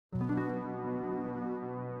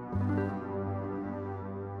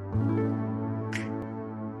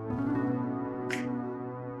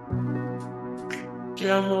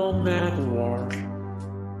Jamaal Magloire,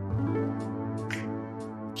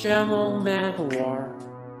 Jamaal Magloire,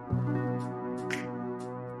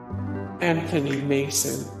 Anthony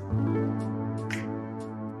Mason,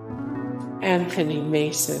 Anthony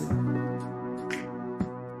Mason,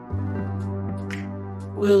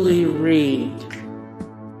 Willie Reed,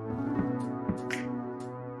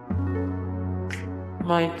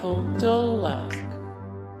 Michael Doleac,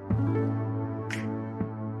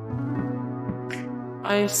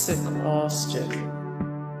 Isaac Austin,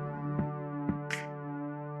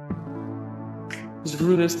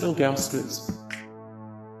 ydrnas Ilgauskas,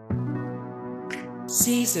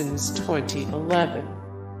 Seasons 2011,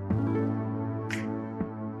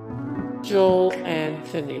 Joel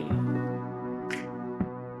Anthony,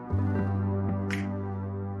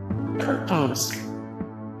 Kurt Thomas,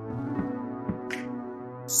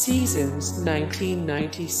 Seasons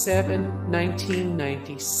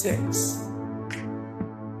 1997-1996,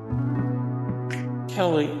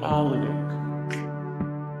 Kelly Olynyk,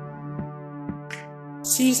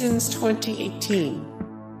 Seasons 2018,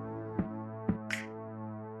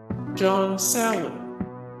 John Salley,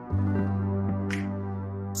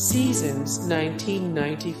 Seasons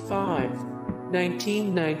 1995,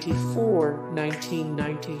 1994,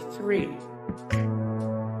 1993,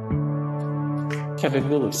 Kevin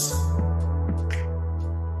Willis,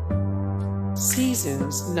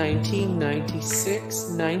 Seasons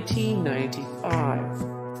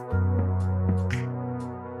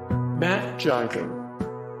 1996-1995, Matt Jiver,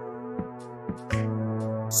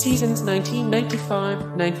 Seasons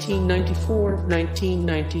 1995, 1994,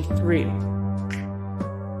 1993,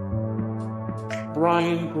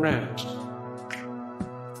 Brian Grant,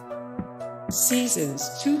 Seasons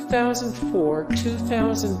 2004,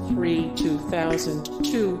 2003,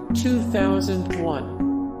 2002, 2001,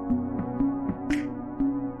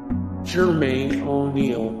 Jermaine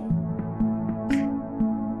O'Neal,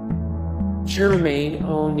 Jermaine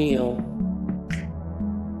O'Neal,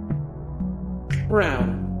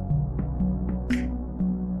 Brown,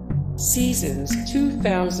 Seasons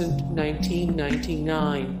 2000,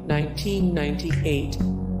 1999, 1998,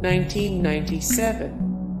 1997,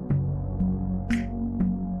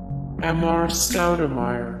 Amar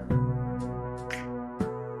Stoudemire,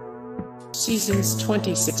 Seasons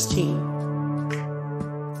 2016,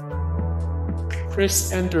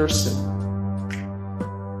 Chris Anderson,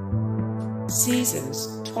 Seasons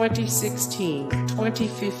 2016,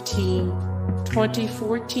 2015,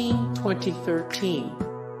 2014, 2013,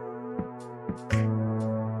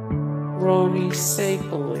 Rony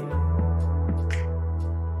Sapely,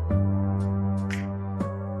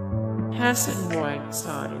 Hassan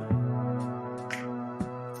Whiteside,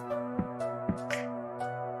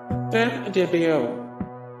 Adebayo,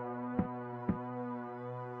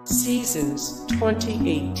 Seasons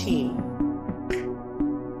 2018,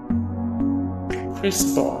 Chris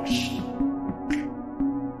Bosh,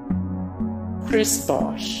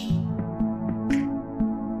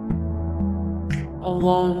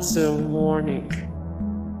 Alonzo Mourning,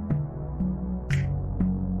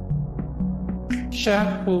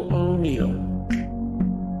 Shaquille O'Neal.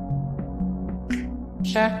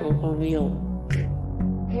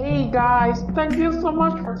 Hey guys, thank you so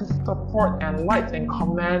much for the support and likes and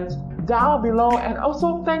comments down below, and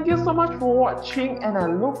also thank you so much for watching, and I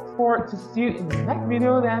look forward to see you in the next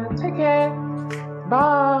video. Then take care,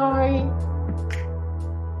 bye.